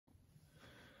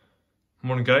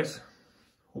Morning guys,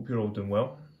 hope you're all doing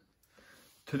well.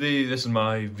 Today this is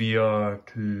my VR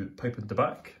to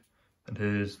Pipe&Tobak and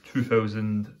his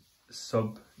 2000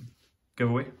 sub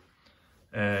giveaway.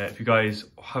 If you guys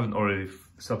haven't already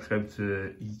subscribed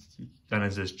to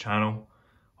Yanez's channel,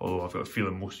 although I've got a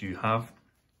feeling most of you have,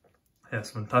 he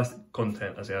has fantastic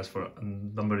content as he has for a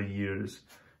number of years.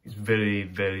 He's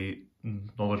very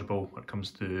knowledgeable when it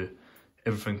comes to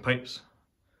everything pipes.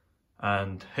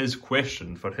 And his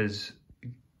question for his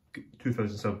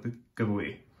 2000 sub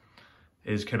giveaway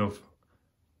is kind of,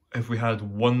 if we had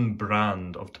one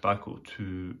brand of tobacco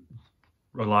to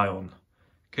rely on,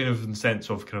 kind of in the sense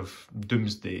of kind of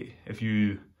doomsday, if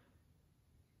you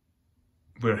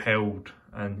were held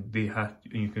and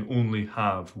you can only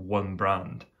have one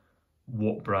brand,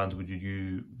 what brand would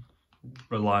you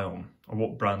rely on, or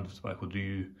what brand of tobacco do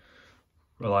you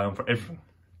rely on for everything?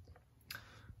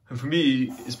 And for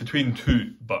me, it's between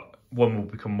two, but one will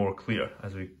become more clear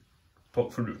as we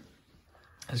talk through.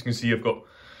 As you can see, I've got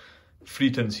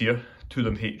 3 tins here, 2 of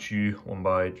them HU, one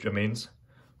by Jermaine's,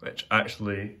 which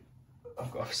actually,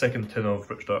 I've got a second tin of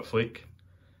Rich Dark Flake.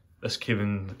 This came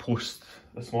in the post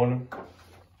this morning.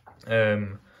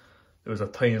 There was a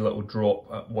tiny little drop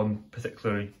at one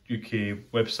particular UK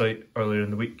website earlier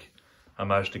in the week. I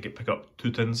managed to pick up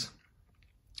 2 tins.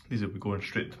 These will be going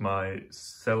straight to my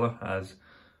cellar, as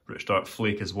Rich Dark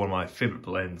Flake is one of my favourite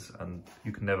blends and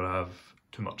you can never have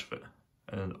too much of it.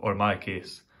 Or in my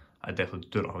case, I definitely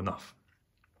do not have enough.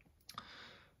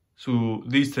 So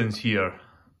these tins here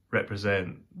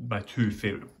represent my 2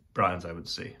 favourite brands, I would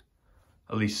say.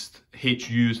 At least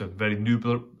HU is a very new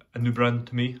brand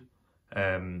to me.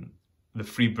 The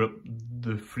three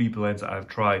blends that I've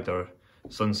tried are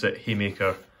Sunset,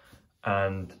 Haymaker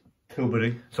and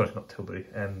Tilbury. Sorry, not Tilbury,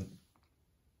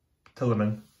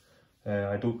 Tillerman.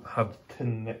 I don't have the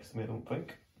tin next to me, I don't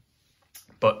think.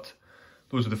 But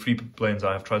those are the 3 blends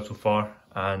I've tried so far,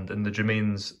 and in the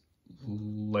Jermaine's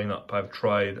lineup I've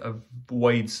tried a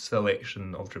wide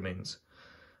selection of Jermaine's.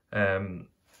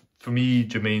 For me,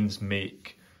 Jermaine's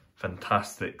make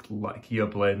fantastic lacquer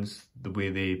blends. The way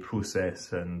they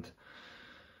process and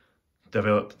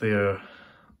develop their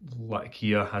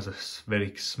lacquer has a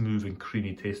very smooth and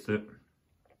creamy taste to it.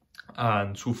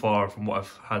 And so far, from what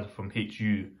I've had from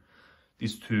HU,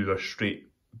 these 2 are straight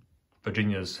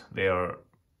Virginias. They are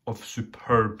of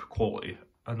superb quality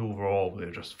and overall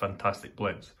they're just fantastic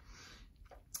blends.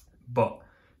 But,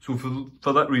 so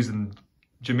for that reason,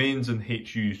 Jermaine's and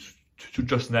HU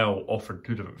just now offered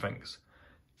 2 different things.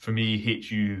 For me,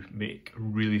 HU make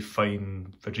really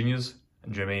fine Virginias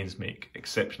and Jermaine's make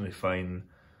exceptionally fine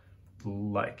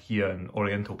lacquer and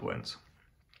oriental blends.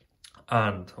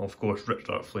 And of course, Rich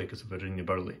Dark Flake is a Virginia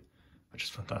Burley, which is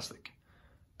fantastic.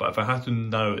 But if I had to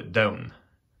narrow it down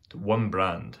to one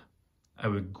brand, I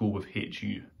would go with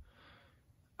HU.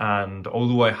 And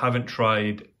although I haven't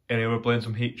tried any other blends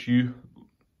from HU,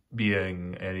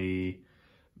 being any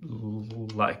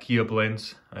lacquer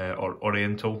blends or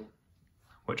oriental,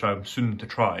 which I'm soon to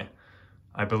try,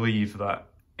 I believe that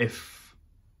if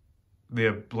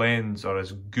their blends are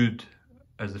as good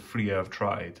as the 3 I've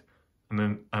tried,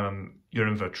 you're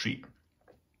in for a treat.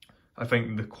 I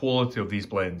think the quality of these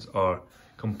blends are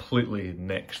completely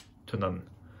next to none.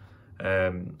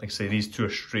 Like I say, these 2 are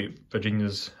straight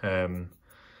Virginias. I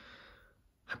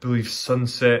believe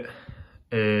Sunset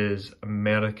is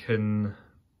American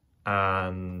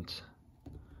and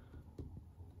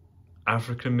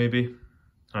African maybe.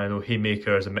 I know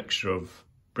Haymaker is a mixture of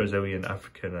Brazilian,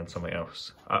 African and something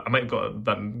else. I might have got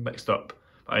that mixed up,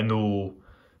 but I know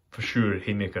for sure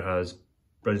Haymaker has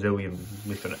Brazilian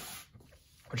leaf in it,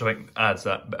 which I think adds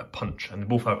that bit of punch. And they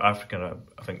both have African,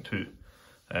 I think, too.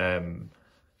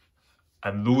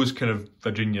 And those kind of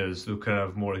Virginias, those kind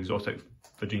of more exotic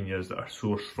Virginias that are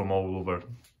sourced from all over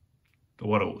the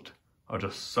world, are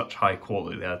just such high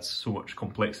quality. They add so much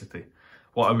complexity.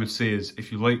 What I would say is,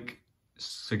 if you like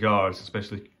cigars,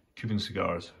 especially Cuban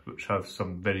cigars, which have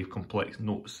some very complex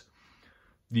notes,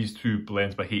 these 2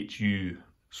 blends by HU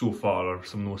so far are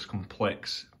some of the most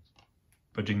complex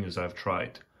Virginias I've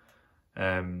tried.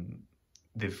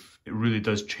 It really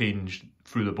does change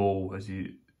through the bowl as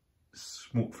you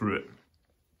smoke through it.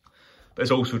 But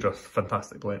it's also just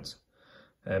fantastic blends.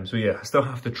 So yeah, I still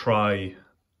have to try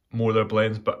more of their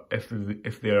blends, but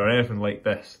if they are anything like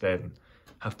this, then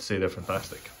I have to say they're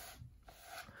fantastic.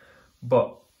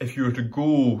 But if you were to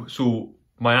go, so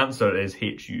my answer is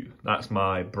HU, that's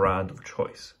my brand of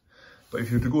choice. But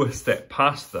if you were to go a step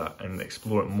past that and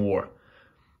explore it more,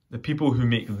 the people who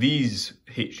make these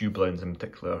HU blends in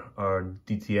particular are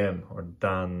DTM, or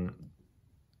Dan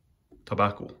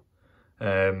Tobacco.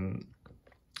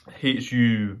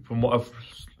 HU, from what I've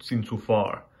seen so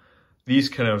far, these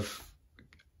kind of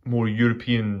more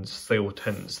European style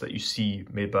tints that you see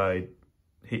made by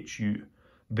HU,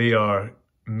 they are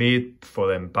made for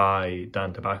them by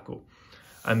Dan Tobacco.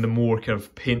 And the more kind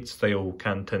of paint style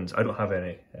can tints, I don't have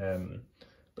any,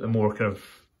 but the more kind of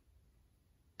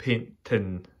paint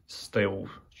tin style,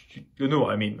 you know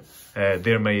what I mean,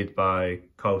 they're made by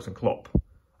Carlos and Klopp,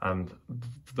 and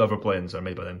the other blends are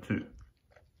made by them too.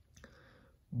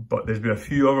 But there's been a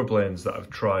few other blends that I've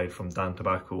tried from Dan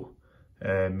Tobacco,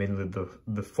 mainly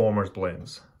the Formers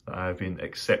blends, that I've been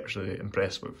exceptionally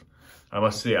impressed with. I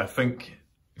must say, I think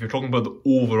if you're talking about the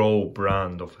overall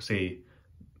brand of, say,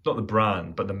 not the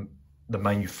brand, but the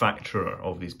manufacturer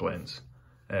of these blends.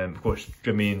 Of course,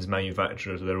 Germain's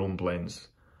manufacturers their own blends,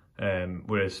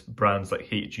 whereas brands like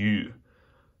HU,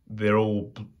 they're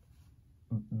all,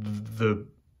 the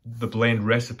blend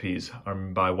recipes are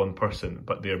by one person,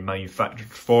 but they're manufactured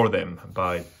for them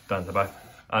by Dan Tobacco,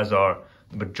 as are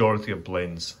the majority of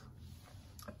blends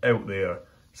out there.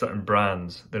 Certain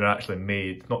brands, they're actually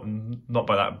made, not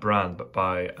by that brand, but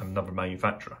by another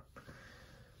manufacturer.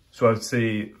 So I would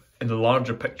say, in the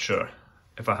larger picture,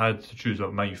 if I had to choose a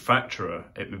manufacturer,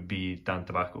 it would be Dan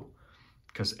Tobacco,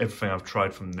 because everything I've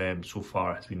tried from them so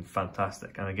far has been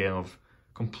fantastic, and again, of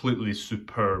completely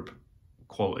superb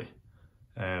quality.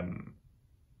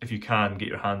 If you can get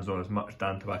your hands on as much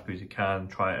Dan Tobacco as you can,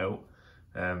 try it out.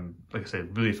 Like I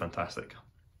said, really fantastic.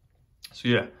 So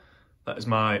yeah, that is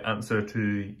my answer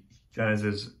to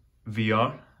Janez's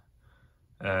VR.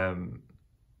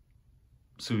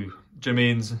 So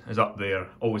Germain's is up there,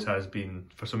 always has been.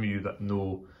 For some of you that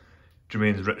know,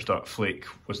 Germain's Rich Dark Flake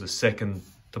was the second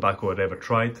tobacco I'd ever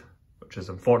tried, which is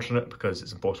unfortunate because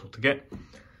it's impossible to get.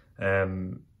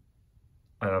 And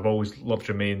I've always loved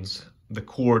Germain's. The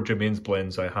core Germain's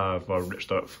blends I have are Rich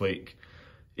Dark Flake,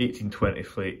 1820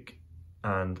 Flake,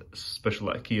 and Special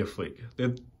Latakia Flake.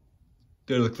 They're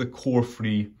like the core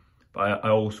three, but I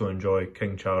also enjoy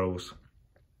King Charles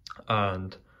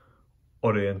and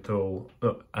Oriental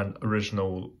and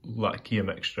original Latakia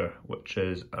mixture, which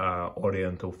is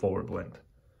Oriental forward blend.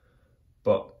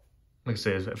 But like I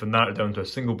say, if I narrow it down to a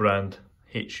single brand,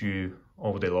 HU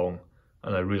all day long,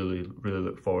 and I really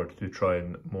look forward to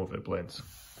trying more of their blends.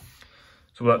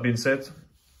 So with that being said,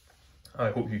 I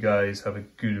hope you guys have a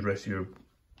good rest of your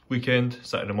weekend,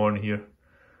 Saturday morning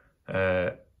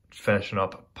here. Finishing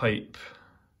up Pipe,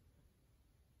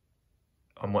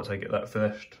 and once I get that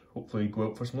finished, hopefully go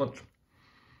out for some lunch.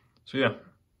 So yeah,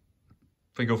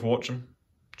 thank you all for watching.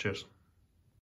 Cheers.